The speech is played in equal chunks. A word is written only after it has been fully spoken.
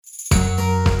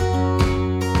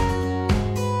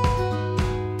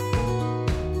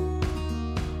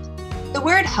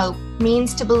word hope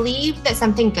means to believe that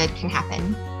something good can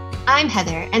happen. I'm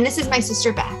Heather, and this is my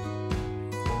sister Beth.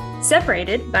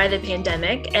 Separated by the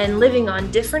pandemic and living on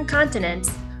different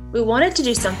continents, we wanted to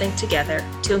do something together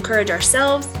to encourage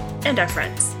ourselves and our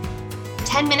friends.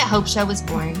 10-Minute Hope Show was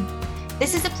born.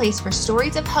 This is a place for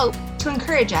stories of hope to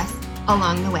encourage us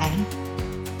along the way.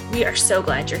 We are so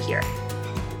glad you're here.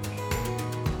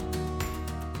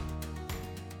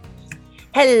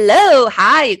 Hello.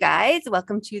 Hi, you guys.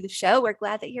 Welcome to the show. We're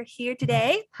glad that you're here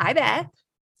today. Hi, Beth.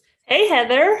 Hey,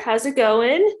 Heather. How's it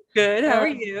going? Good. How are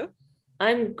you?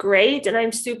 I'm great, and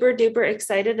I'm super duper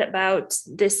excited about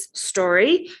this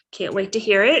story. Can't wait to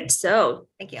hear it. So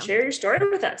Thank you. Share your story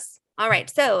with us. All right.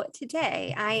 So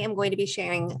today I am going to be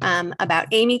sharing about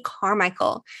Amy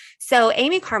Carmichael. So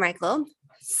Amy Carmichael's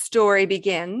story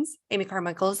begins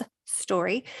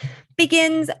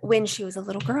when she was a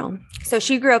little girl. So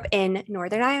she grew up in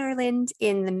Northern Ireland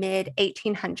in the mid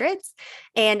 1800s,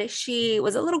 and she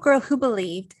was a little girl who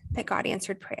believed that God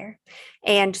answered prayer.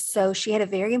 And so she had a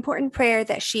very important prayer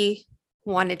that she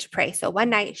wanted to pray. So one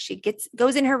night she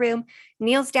goes in her room,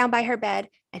 kneels down by her bed,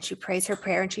 and she prays her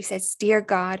prayer. And she says, "Dear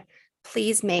God,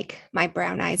 please make my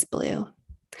brown eyes blue."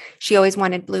 She always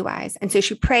wanted blue eyes. And so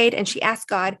she prayed and she asked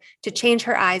God to change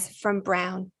her eyes from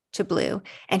brown to blue.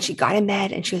 And she got in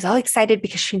bed and she was all excited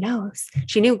because she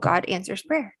knew God answers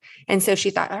prayer. And so she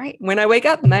thought, all right, when I wake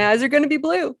up, my eyes are going to be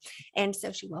blue. And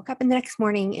so she woke up in the next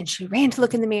morning and she ran to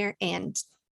look in the mirror and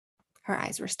her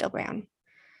eyes were still brown.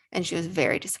 And she was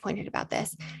very disappointed about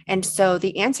this. And so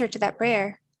the answer to that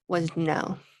prayer was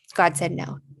no. God said, no,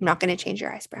 I'm not going to change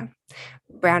your eyes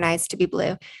brown eyes to be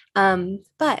blue.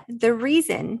 But the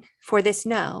reason for this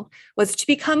no was to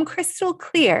become crystal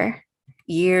clear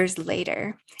years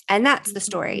later. And that's the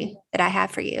story that I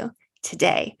have for you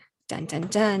today. Dun, dun,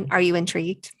 dun. Are you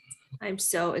intrigued? I'm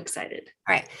so excited.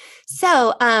 All right.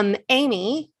 So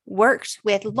Amy worked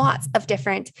with lots of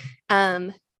different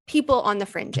people on the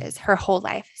fringes her whole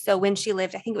life. So when she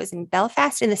lived, I think it was in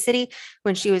Belfast in the city,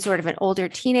 when she was sort of an older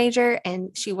teenager,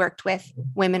 and she worked with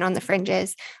women on the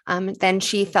fringes. Then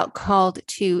she felt called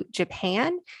to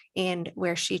Japan, and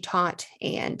where she taught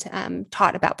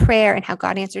about prayer and how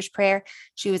God answers prayer.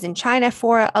 She was in China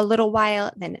for a little while,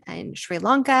 then in Sri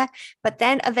Lanka, but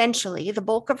then eventually the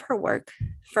bulk of her work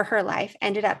for her life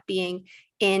ended up being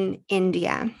in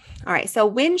India. All right. So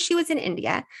when she was in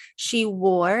India, she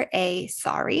wore a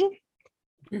sari,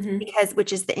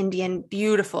 which is the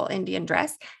beautiful Indian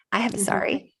dress. I have a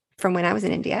sari from when I was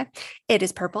in India. It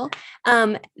is purple.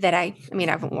 I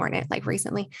haven't worn it like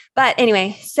recently, but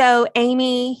anyway, so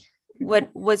Amy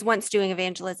was once doing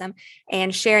evangelism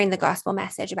and sharing the gospel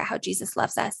message about how Jesus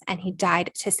loves us and he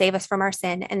died to save us from our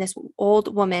sin. And this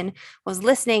old woman was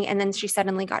listening, and then she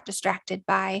suddenly got distracted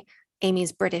by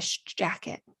Amy's British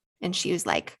jacket. And she was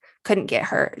like, couldn't get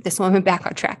this woman back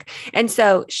on track. And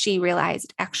so she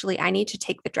realized, actually, I need to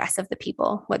take the dress of the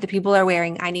people, what the people are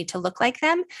wearing. I need to look like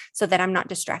them so that I'm not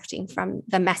distracting from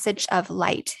the message of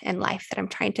light and life that I'm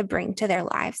trying to bring to their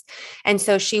lives. And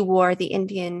so she wore the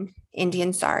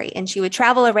Indian sari, and she would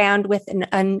travel around with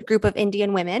a group of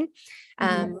Indian women,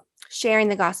 sharing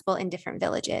the gospel in different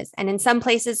villages. And in some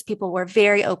places, people were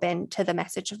very open to the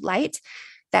message of light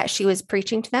that she was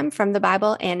preaching to them from the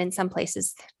Bible, and in some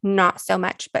places, not so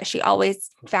much. But she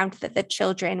always found that the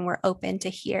children were open to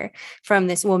hear from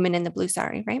this woman in the blue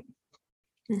sari, right?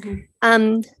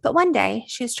 But one day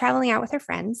she was traveling out with her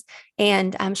friends,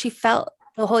 and she felt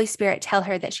the Holy Spirit tell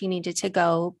her that she needed to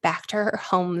go back to her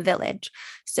home village.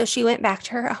 So she went back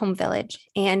to her home village,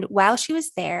 and while she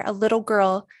was there, a little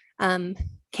girl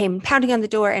came pounding on the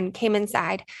door and came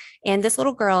inside. And this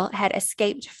little girl had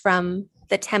escaped from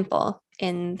the temple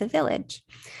in the village.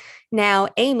 Now,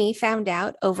 Amy found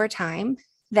out over time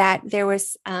that there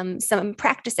was some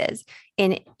practices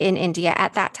in India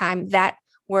at that time that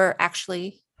were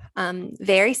actually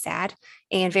very sad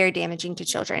and very damaging to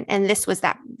children. And this is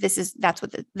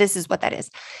what that is.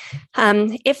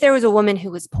 If there was a woman who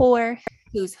was poor,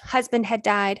 whose husband had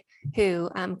died,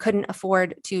 who couldn't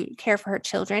afford to care for her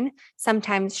children,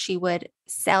 sometimes she would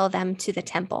sell them to the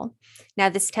temple. Now,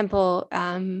 this temple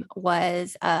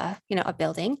was a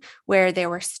building where there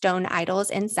were stone idols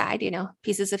inside,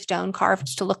 pieces of stone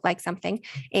carved to look like something.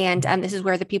 And this is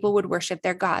where the people would worship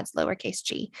their gods, lowercase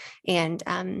g. And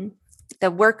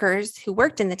the workers who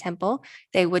worked in the temple,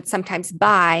 they would sometimes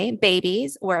buy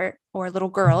babies or little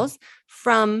girls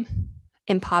from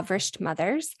impoverished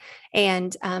mothers.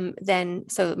 And then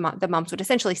the moms would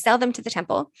essentially sell them to the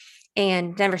temple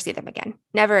and never see them again.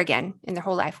 Never again in their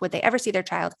whole life would they ever see their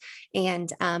child.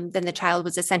 And then the child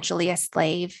was essentially a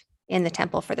slave in the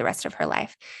temple for the rest of her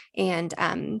life. And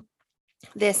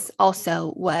this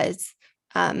also was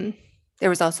there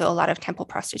was also a lot of temple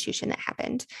prostitution that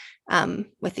happened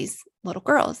with these little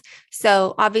girls.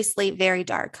 So obviously very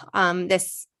dark.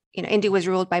 India was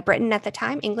ruled by Britain at the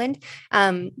time, England,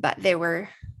 but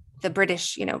the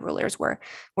British, rulers were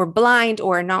blind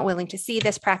or not willing to see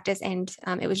this practice. And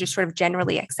it was just sort of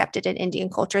generally accepted in Indian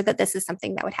culture that this is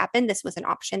something that would happen. This was an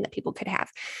option that people could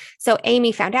have. So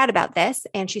Amy found out about this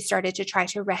and she started to try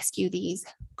to rescue these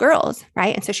girls,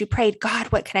 right? And so she prayed, God,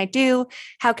 what can I do?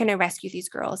 How can I rescue these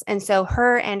girls? And so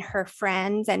her and her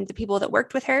friends and the people that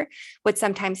worked with her would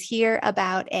sometimes hear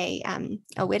about a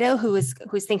widow who's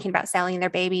thinking about selling their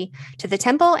baby to the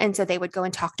temple. And so they would go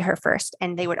and talk to her first,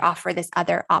 and they would offer this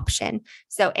other option.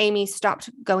 So Amy stopped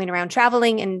going around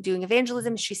traveling and doing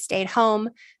evangelism. She stayed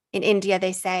home. In India,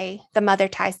 they say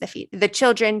the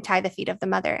children tie the feet of the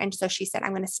mother. And so she said,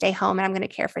 I'm going to stay home and I'm going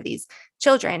to care for these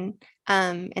children.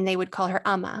 And they would call her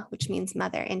Amma, which means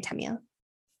mother in Tamil,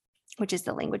 which is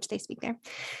the language they speak there.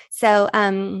 So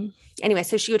anyway,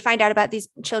 so she would find out about these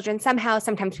children somehow.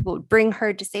 Sometimes people would bring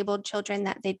her disabled children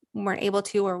that they weren't able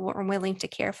to or weren't willing to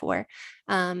care for,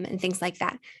 and things like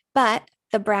that. But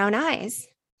the brown eyes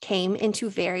came into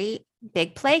very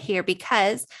big play here,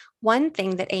 because one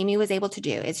thing that Amy was able to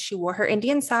do is she wore her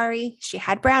Indian sari, she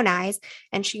had brown eyes,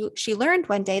 and she learned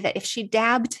one day that if she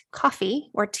dabbed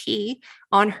coffee or tea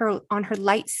on her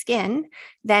light skin,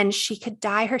 then she could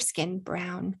dye her skin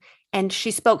brown. And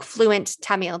she spoke fluent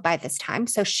Tamil by this time,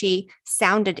 so she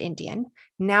sounded Indian.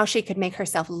 Now she could make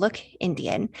herself look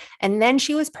Indian. And then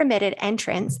she was permitted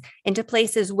entrance into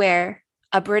places where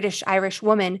a British Irish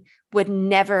woman would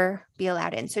never be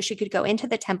allowed in. So she could go into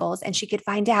the temples and she could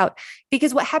find out,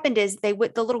 because what happened is the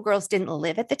little girls didn't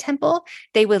live at the temple.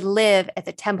 They would live at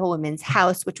the temple woman's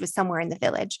house, which was somewhere in the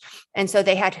village. And so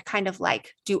they had to kind of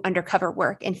like do undercover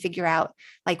work and figure out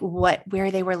like where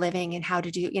they were living and how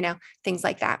to do, things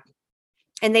like that.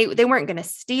 And they weren't going to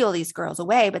steal these girls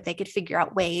away, but they could figure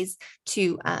out ways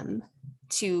to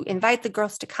invite the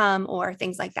girls to come or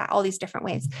things like that, all these different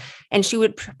ways. And she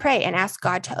would pray and ask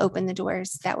God to open the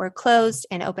doors that were closed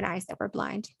and open eyes that were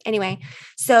blind. Anyway,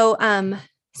 so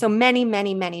many,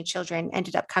 many, many children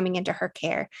ended up coming into her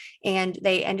care, and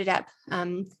they ended up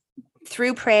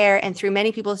through prayer and through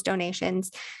many people's donations,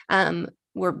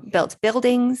 were built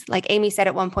buildings. Like Amy said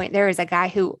at one point, there is a guy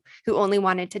who only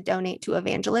wanted to donate to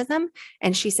evangelism.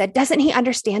 And she said, doesn't he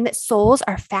understand that souls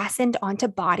are fastened onto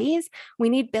bodies? We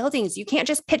need buildings. You can't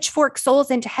just pitchfork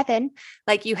souls into heaven.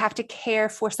 Like you have to care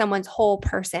for someone's whole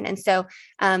person. And so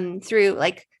through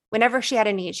like whenever she had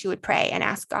a need, she would pray and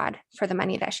ask God for the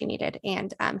money that she needed.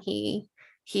 And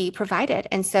he provided.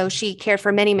 And so she cared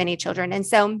for many, many children. And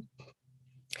so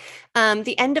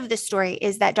the end of this story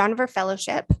is that Donover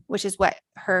Fellowship, which is what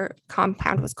her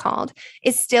compound was called,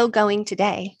 is still going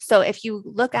today. So if you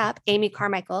look up Amy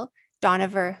Carmichael,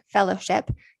 Donover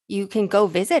Fellowship, you can go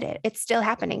visit it. It's still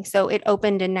happening. So it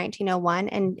opened in 1901,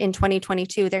 and in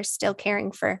 2022, they're still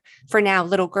caring for now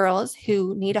little girls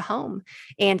who need a home.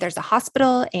 And there's a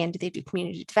hospital, and they do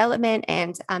community development,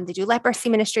 and they do leprosy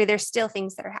ministry. There's still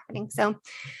things that are happening. So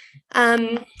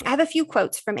I have a few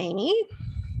quotes from Amy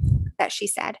that she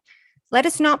said. Let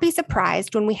us not be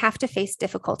surprised when we have to face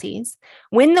difficulties.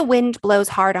 When the wind blows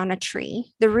hard on a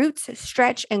tree, the roots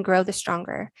stretch and grow the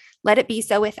stronger. Let it be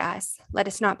so with us. Let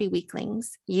us not be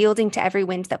weaklings, yielding to every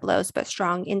wind that blows, but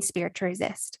strong in spirit to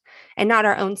resist. And not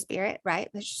our own spirit, right?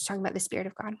 Let's just talking about the Spirit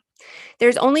of God.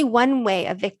 There's only one way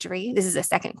of victory. This is a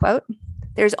second quote.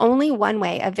 There's only one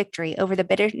way of victory over the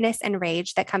bitterness and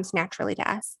rage that comes naturally to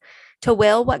us. To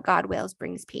will what God wills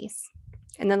brings peace.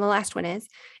 And then the last one is,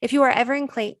 if you are ever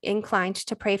inclined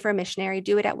to pray for a missionary,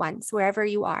 do it at once, wherever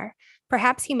you are.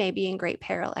 Perhaps he may be in great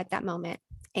peril at that moment.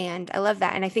 And I love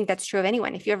that. And I think that's true of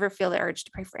anyone. If you ever feel the urge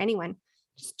to pray for anyone,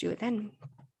 just do it then.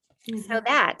 Mm-hmm. So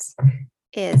that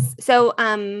is,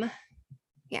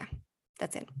 yeah,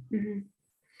 that's it. Mm-hmm.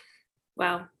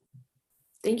 Wow.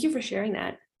 Thank you for sharing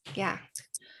that. Yeah.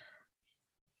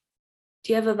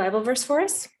 Do you have a Bible verse for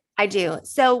us? I do.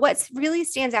 So what really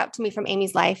stands out to me from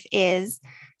Amy's life is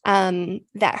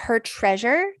that her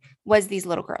treasure was these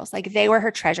little girls. Like they were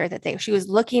her treasure, she was,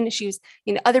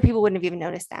 other people wouldn't have even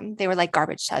noticed them. They were like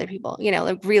garbage to other people,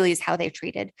 like really is how they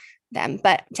treated them.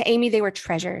 But to Amy, they were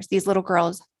treasures. These little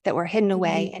girls that were hidden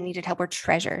away and needed help were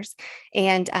treasures.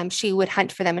 And she would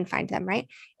hunt for them and find them, right?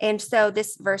 And so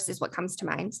this verse is what comes to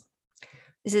mind.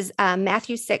 This is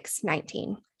Matthew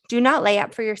 6:19. Do not lay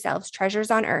up for yourselves treasures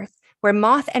on earth, where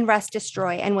moth and rust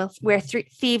destroy and where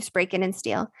thieves break in and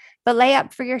steal. But lay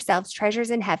up for yourselves treasures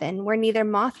in heaven, where neither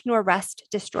moth nor rust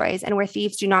destroys and where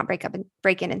thieves do not break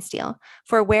in and steal.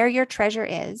 For where your treasure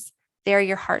is, there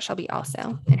your heart shall be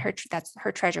also. And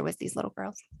her treasure was these little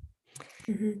girls.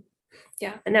 Mm-hmm.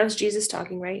 Yeah. And that was Jesus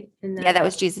talking, right? Yeah, that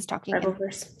was Jesus talking. Bible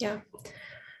verse. Yeah.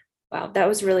 Wow. That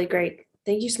was really great.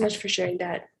 Thank you so much for sharing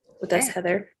that with us,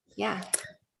 Heather. Yeah.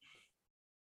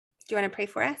 Do you want to pray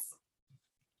for us?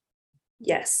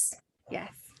 Yes.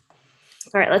 Yes.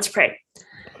 All right, let's pray.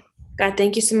 God,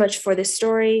 thank you so much for this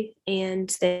story,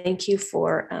 and thank you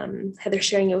for Heather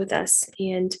sharing it with us.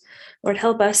 And Lord,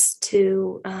 help us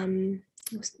to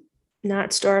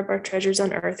not store up our treasures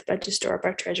on earth, but to store up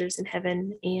our treasures in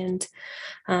heaven, and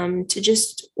to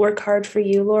just work hard for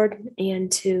you, Lord,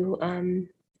 and to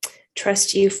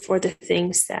trust you for the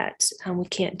things that we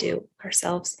can't do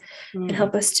ourselves, and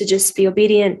help us to just be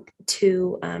obedient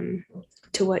to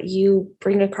what you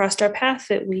bring across our path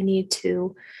that we need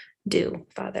to do,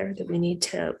 Father, that we need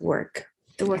to work,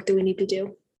 the work that we need to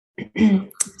do.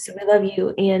 So we love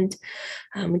you, and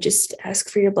we just ask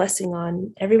for your blessing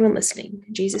on everyone listening.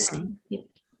 In Jesus' name. Yeah.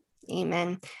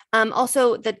 Amen.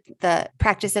 Also, the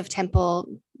practice of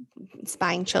temple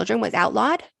spying children was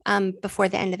outlawed before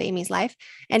the end of Amy's life.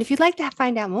 And if you'd like to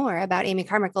find out more about Amy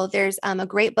Carmichael, there's a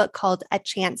great book called A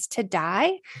Chance to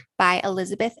Die by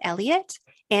Elisabeth Elliot.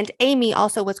 And Amy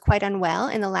also was quite unwell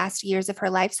in the last years of her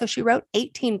life. So she wrote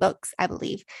 18 books, I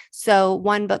believe. So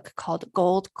one book called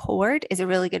Gold Cord is a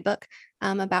really good book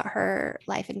about her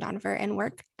life in Dohnavur and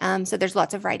work. So there's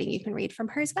lots of writing you can read from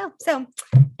her as well. So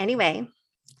anyway.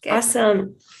 Good.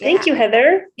 Awesome. Thank you,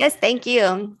 Heather. Yes, thank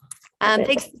you.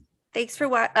 Thanks for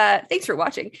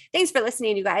watching. Thanks for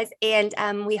listening, you guys.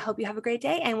 And we hope you have a great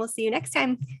day, and we'll see you next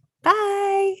time.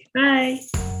 Bye. Bye.